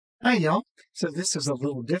Hi, y'all. So this is a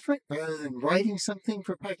little different. Rather than writing something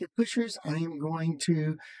for packet pushers, I am going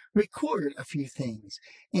to record a few things.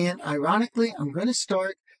 And ironically, I'm going to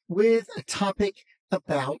start with a topic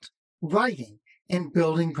about writing and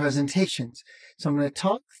building presentations. So I'm going to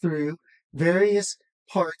talk through various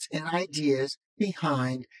parts and ideas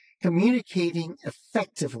behind communicating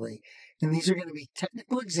effectively. And these are going to be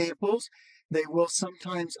technical examples. They will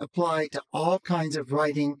sometimes apply to all kinds of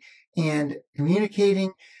writing and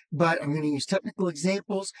communicating, but I'm going to use technical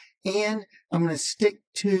examples and I'm going to stick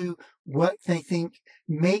to what they think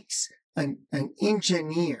makes an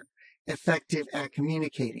engineer effective at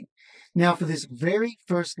communicating. Now, for this very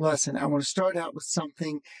first lesson, I want to start out with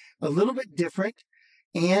something a little bit different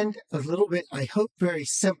and a little bit, I hope, very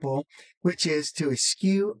simple, which is to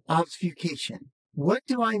eschew obfuscation. What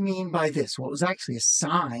do I mean by this? Well, it was actually a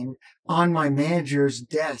sign on my manager's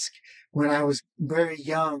desk when I was very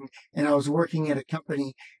young and I was working at a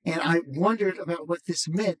company, and I wondered about what this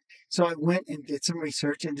meant. So I went and did some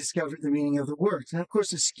research and discovered the meaning of the words. And of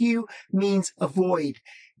course, eschew means avoid.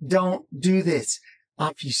 Don't do this.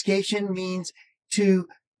 Obfuscation means to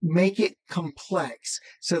make it complex.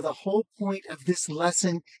 So the whole point of this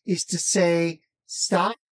lesson is to say,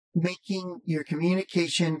 stop making your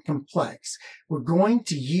communication complex. We're going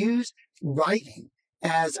to use writing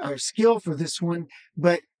as our skill for this one,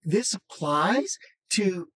 but this applies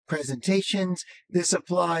to presentations. This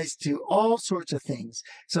applies to all sorts of things.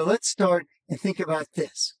 So let's start and think about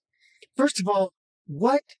this. First of all,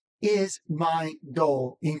 what is my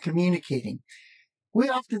goal in communicating? We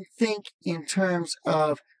often think in terms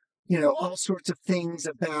of all sorts of things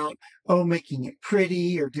about, making it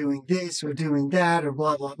pretty or doing this or doing that or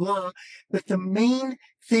blah, blah, blah. But the main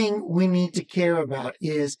thing we need to care about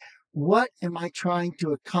is, what am I trying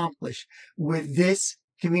to accomplish with this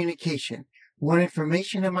communication? What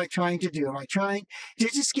information am I trying to do? Am I trying to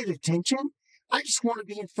just get attention? I just want to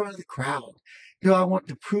be in front of the crowd. Do I want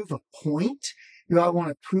to prove a point? Do I want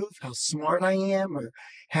to prove how smart I am or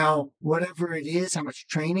how whatever it is, how much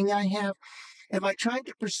training I have? Am I trying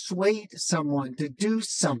to persuade someone to do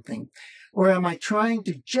something? Or am I trying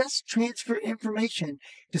to just transfer information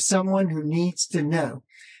to someone who needs to know?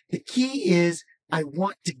 The key is, I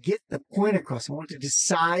want to get the point across. I want to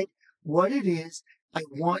decide what it is I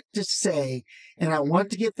want to say, and I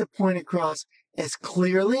want to get the point across as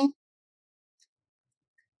clearly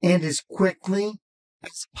and as quickly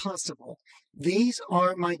as possible. These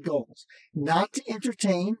are my goals, not to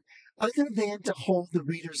entertain, other than to hold the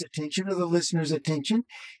reader's attention or the listener's attention.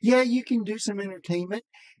 Yeah, you can do some entertainment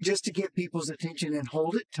just to get people's attention and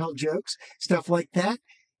hold it, tell jokes, stuff like that.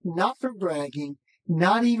 Not for bragging,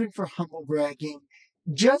 not even for humble bragging,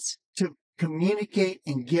 just to communicate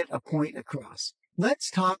and get a point across. Let's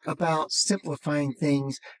talk about simplifying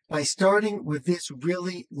things by starting with this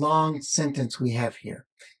really long sentence we have here.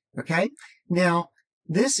 Okay? Now,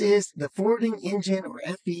 this is the forwarding engine, or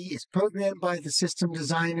FE, is programmed by the system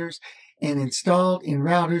designers and installed in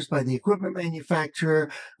routers by the equipment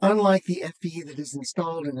manufacturer, unlike the FE that is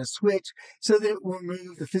installed in a switch, so that it will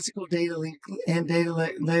remove the physical data link and data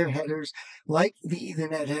layer headers like the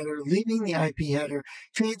Ethernet header, leaving the IP header,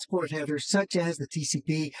 transport headers such as the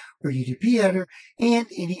TCP or UDP header, and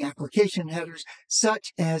any application headers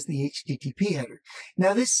such as the HTTP header.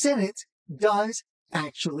 Now, this sentence does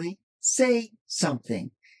actually say something.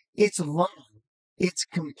 It's long. It's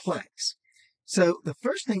complex. So the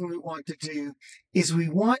first thing we want to do is we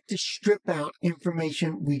want to strip out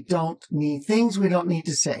information we don't need, things we don't need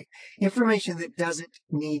to say, information that doesn't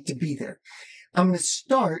need to be there. I'm going to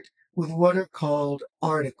start with what are called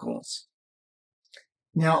articles.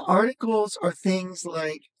 Now, articles are things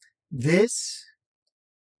like this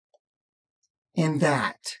and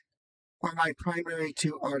that are my primary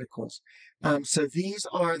two articles. So these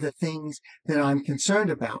are the things that I'm concerned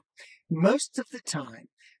about. Most of the time,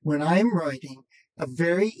 when I'm writing, a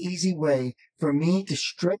very easy way for me to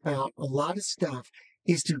strip out a lot of stuff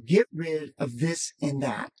is to get rid of this and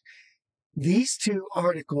that. These two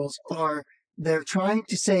articles they're trying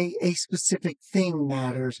to say a specific thing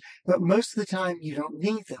matters, but most of the time you don't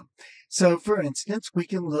need them. So for instance, we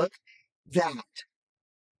can look that.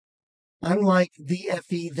 Unlike the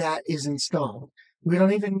FE that is installed, we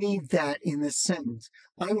don't even need that in this sentence.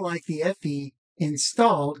 Unlike the FE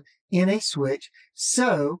installed in a switch,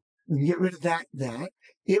 so we can get rid of that,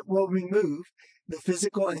 it will remove the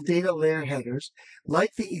physical and data layer headers,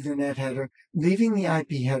 like the Ethernet header, leaving the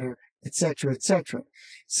IP header, etc., etc.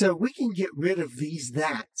 So we can get rid of these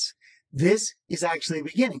that's. This is actually a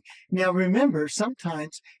beginning. Now remember,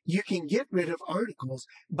 sometimes you can get rid of articles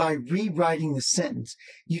by rewriting the sentence.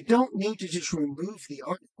 You don't need to just remove the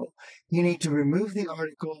article. You need to remove the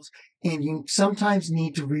articles, and you sometimes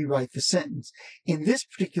need to rewrite the sentence. In this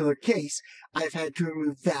particular case, I've had to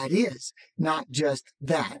remove that is, not just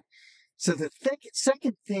that. So the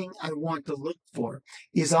second thing I want to look for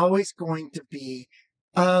is always going to be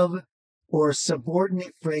of or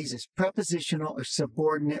subordinate phrases, prepositional or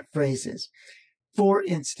subordinate phrases. For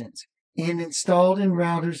instance, and installed in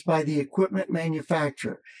routers by the equipment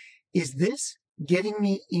manufacturer. Is this getting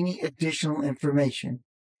me any additional information?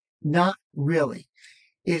 Not really.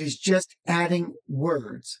 It is just adding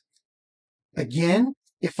words. Again,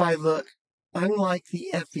 if I look, unlike the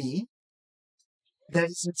FE, that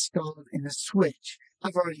is installed in a switch.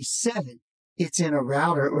 I've already said it's in a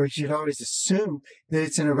router, or you should always assume that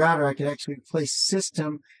it's in a router. I could actually replace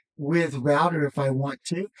system with router if I want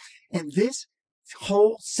to. And this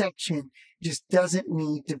whole section just doesn't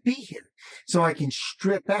need to be here. So I can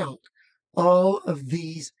strip out all of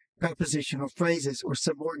these prepositional phrases or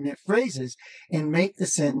subordinate phrases and make the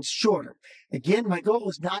sentence shorter. Again, my goal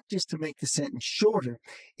is not just to make the sentence shorter,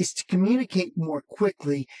 it's to communicate more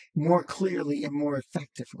quickly, more clearly, and more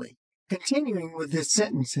effectively. Continuing with this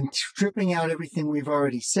sentence and stripping out everything we've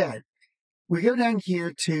already said, we go down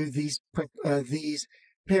here to these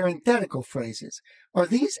parenthetical phrases. Are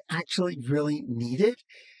these actually really needed?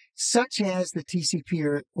 Such as the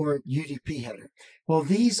TCP or UDP header. Well,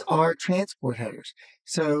 these are transport headers.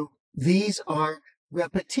 So these are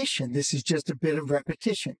repetition. This is just a bit of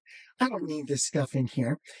repetition. I don't need this stuff in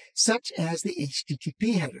here. Such as the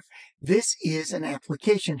HTTP header. This is an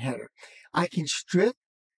application header. I can strip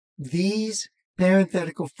these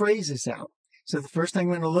parenthetical phrases out. So the first thing I'm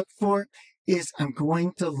going to look for is I'm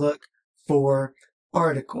going to look for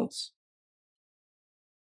articles.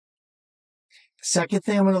 The second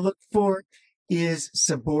thing I'm going to look for is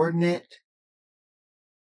subordinate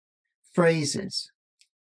phrases.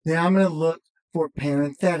 Then I'm going to look for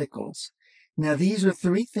parentheticals. Now, these are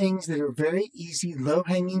three things that are very easy,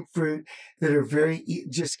 low-hanging fruit, that are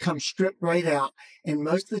just come stripped right out. And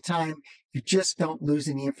most of the time, you just don't lose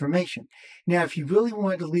any information. Now, if you really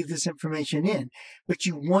wanted to leave this information in, but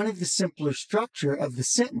you wanted the simpler structure of the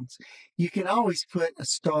sentence, you can always put a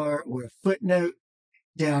star or a footnote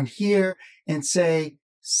down here and say,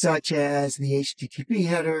 such as the HTTP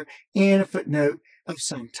header and a footnote of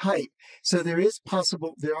some type. So there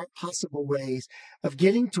are possible ways of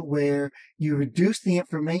getting to where you reduce the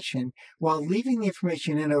information while leaving the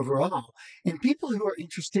information in overall. And people who are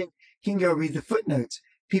interested can go read the footnotes.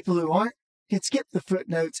 People who aren't can skip the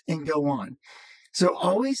footnotes and go on. So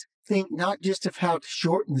always think not just of how to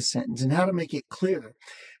shorten the sentence and how to make it clearer,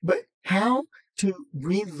 but how to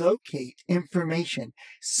relocate information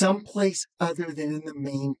someplace other than in the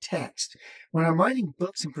main text. When I'm writing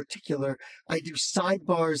books in particular, I do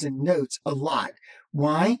sidebars and notes a lot.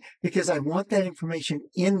 Why? Because I want that information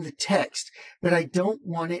in the text, but I don't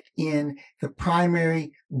want it in the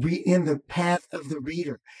in the path of the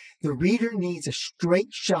reader. The reader needs a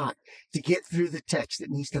straight shot to get through the text. It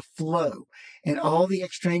needs to flow, and all the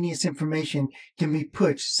extraneous information can be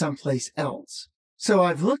pushed someplace else. So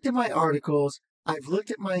I've looked at my articles, I've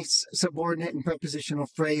looked at my subordinate and prepositional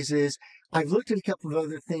phrases, I've looked at a couple of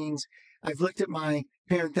other things, I've looked at my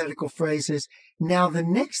parenthetical phrases. Now the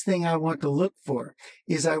next thing I want to look for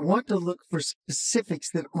is I want to look for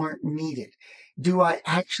specifics that aren't needed. Do I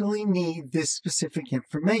actually need this specific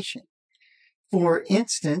information? For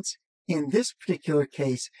instance, in this particular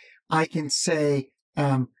case, I can say,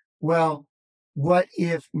 well, what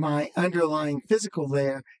if my underlying physical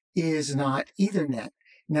layer is not Ethernet?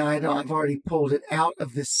 Now, I've already pulled it out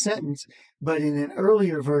of this sentence, but in an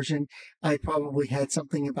earlier version, I probably had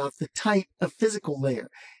something about the type of physical layer.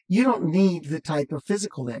 You don't need the type of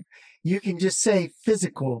physical layer. You can just say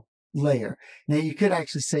physical layer. Now, you could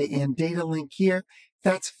actually say and data link here.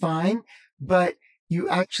 That's fine, but you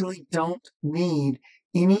actually don't need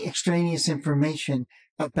any extraneous information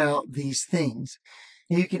about these things.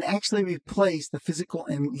 You can actually replace the physical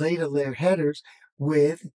and data layer headers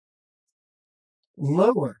with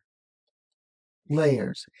lower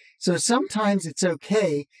layers. So sometimes it's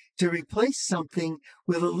okay to replace something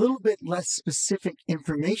with a little bit less specific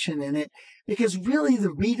information in it, because really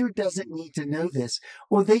the reader doesn't need to know this,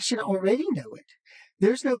 or they should already know it.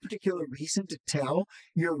 There's no particular reason to tell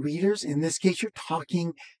your readers. In this case, you're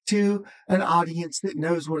talking to an audience that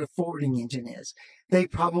knows what a forwarding engine is. They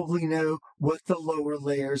probably know what the lower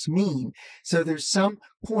layers mean. So there's some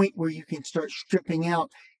point where you can start stripping out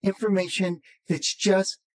information that's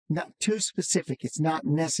just not too specific. It's not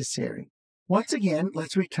necessary. Once again,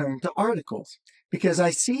 let's return to articles, because I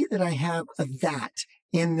see that I have a that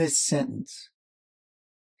in this sentence.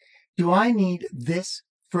 Do I need this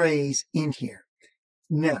phrase in here?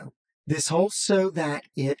 No. This whole so that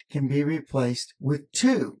it can be replaced with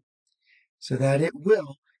to. So that it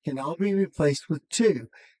will can all be replaced with to.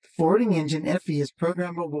 The forwarding engine FE is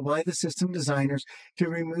programmable by the system designers to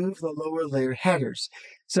remove the lower layer headers.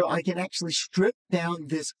 So I can actually strip down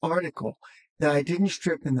this article that I didn't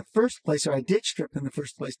strip in the first place, or I did strip in the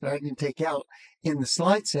first place, but I didn't take out in the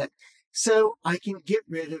slide set. So I can get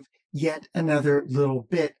rid of yet another little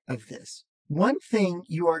bit of this. One thing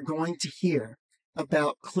you are going to hear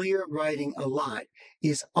about clear writing a lot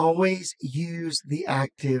is always use the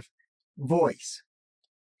active voice.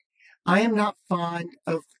 I am not fond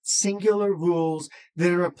of singular rules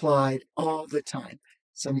that are applied all the time.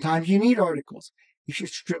 Sometimes you need articles. You should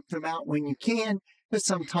strip them out when you can, but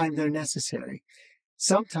sometimes they're necessary.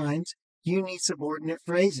 Sometimes you need subordinate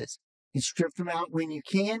phrases. You can strip them out when you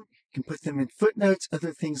can. You can put them in footnotes,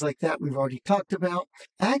 other things like that we've already talked about.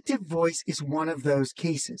 Active voice is one of those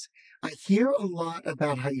cases. I hear a lot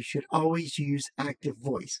about how you should always use active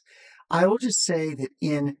voice. I will just say that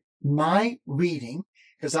in my reading,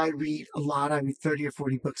 because I read a lot, I read 30 or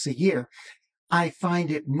 40 books a year, I find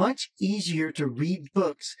it much easier to read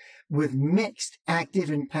books with mixed active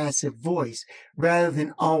and passive voice rather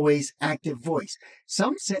than always active voice.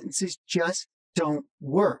 Some sentences just don't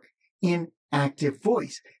work in active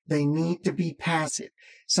voice. They need to be passive.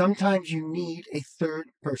 Sometimes you need a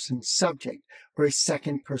third-person subject or a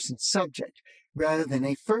second-person subject rather than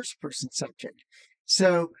a first-person subject.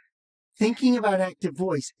 So thinking about active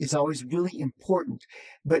voice is always really important,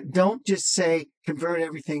 but don't just say convert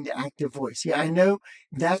everything to active voice. Yeah, I know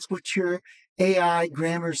that's what your AI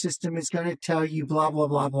grammar system is going to tell you, blah, blah,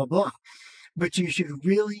 blah, blah, blah. But you should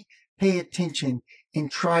really pay attention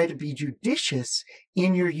and try to be judicious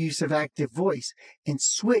in your use of active voice and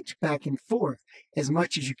switch back and forth as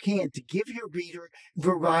much as you can to give your reader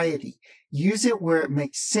variety. Use it where it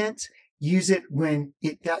makes sense. Use it when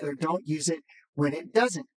it does, or don't use it when it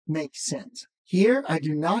doesn't make sense. Here, I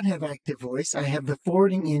do not have active voice. I have the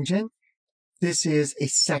forwarding engine. This is a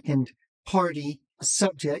second party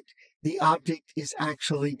subject. The object is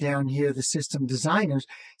actually down here, the system designers.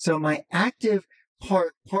 So my active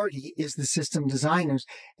party is the system designers,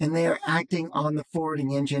 and they are acting on the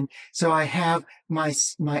forwarding engine. So I have my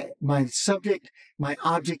subject, my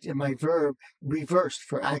object, and my verb reversed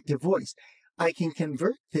for active voice. I can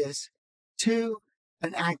convert this to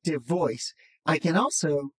an active voice. I can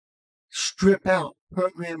also strip out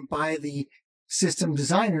programmed by the system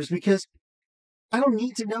designers because I don't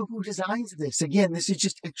need to know who designs this. Again, this is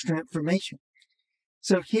just extra information.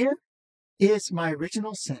 So here is my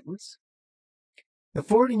original sentence. The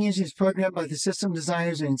forwarding engine is programmed by the system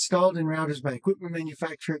designers and installed in routers by equipment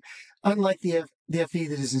manufacturer, unlike the FE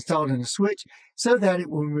that is installed in a switch, so that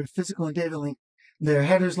it will remove physical and data link layer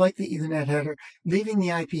headers like the Ethernet header, leaving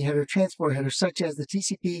the IP header, transport header, such as the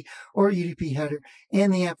TCP or UDP header,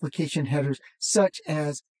 and the application headers, such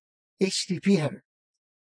as HTTP header.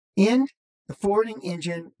 And the forwarding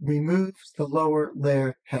engine removes the lower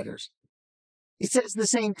layer headers. It says the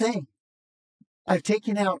same thing. I've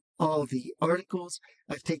taken out all the articles.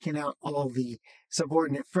 I've taken out all the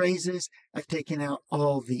subordinate phrases. I've taken out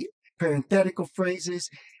all the parenthetical phrases.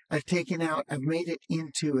 I've made it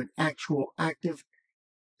into an actual active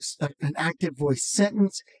voice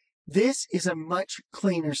sentence. This is a much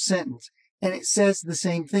cleaner sentence, and it says the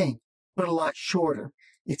same thing, but a lot shorter.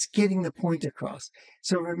 It's getting the point across.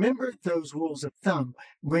 So remember those rules of thumb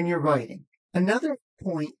when you're writing. Another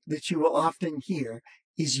point that you will often hear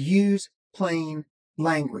is use plain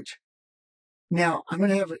language. Now,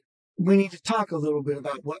 we need to talk a little bit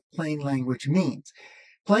about what plain language means.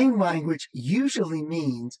 Plain language usually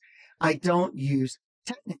means I don't use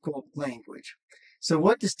technical language. So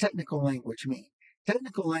what does technical language mean?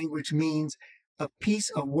 Technical language means a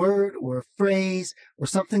piece, a word, or a phrase, or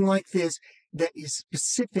something like this that is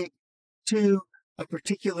specific to a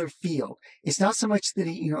particular field. It's not so much that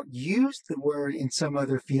you don't use the word in some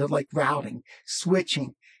other field like routing,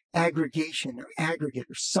 switching, aggregation, or aggregate,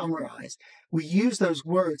 or summarize. We use those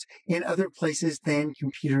words in other places than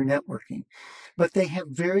computer networking, but they have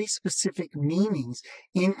very specific meanings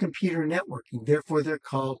in computer networking. Therefore, they're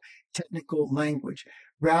called technical language.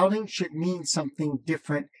 Routing should mean something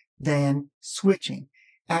different than switching.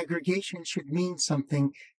 Aggregation should mean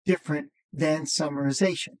something different than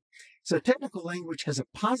summarization. So technical language has a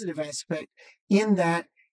positive aspect in that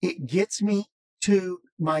it gets me to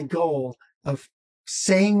my goal of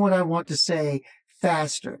saying what I want to say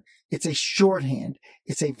faster. It's a shorthand.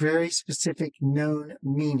 It's a very specific known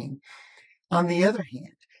meaning. On the other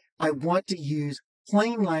hand, I want to use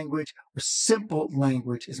plain language or simple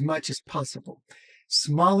language as much as possible.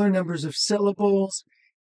 Smaller numbers of syllables,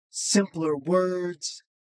 simpler words,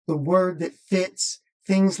 the word that fits,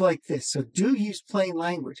 things like this. So do use plain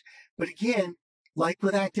language. But again, like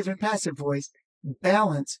with active and passive voice,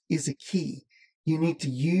 balance is a key. You need to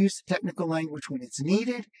use technical language when it's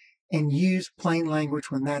needed and use plain language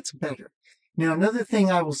when that's better. Now, another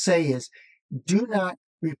thing I will say is do not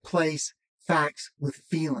replace facts with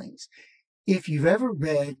feelings. If you've ever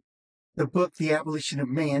read the book, The Abolition of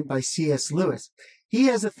Man by C.S. Lewis, he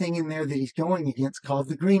has a thing in there that he's going against called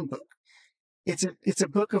the Green Book. It's a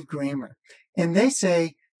book of grammar. And they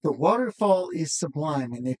say the waterfall is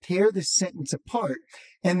sublime, and they tear this sentence apart,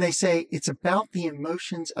 and they say it's about the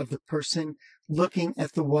emotions of the person looking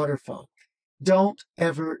at the waterfall. Don't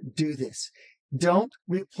ever do this. Don't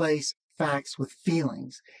replace facts with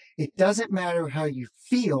feelings. It doesn't matter how you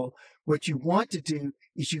feel. What you want to do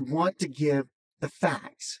is you want to give the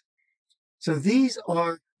facts. So these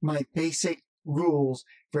are my basic rules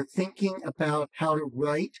for thinking about how to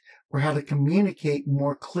write or how to communicate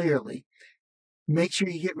more clearly. Make sure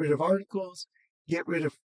you get rid of articles, get rid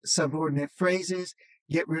of subordinate phrases,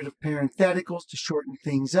 get rid of parentheticals to shorten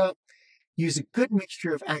things up. Use a good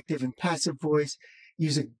mixture of active and passive voice.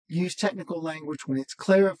 Use technical language when it's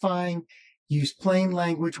clarifying. Use plain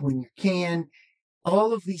language when you can.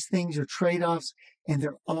 All of these things are trade-offs, and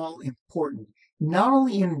they're all important, not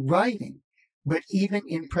only in writing, but even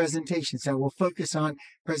in presentations. Now, we'll focus on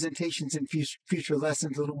presentations in future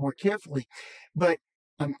lessons a little more carefully, but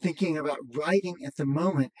I'm thinking about writing at the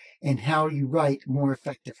moment and how you write more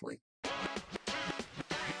effectively.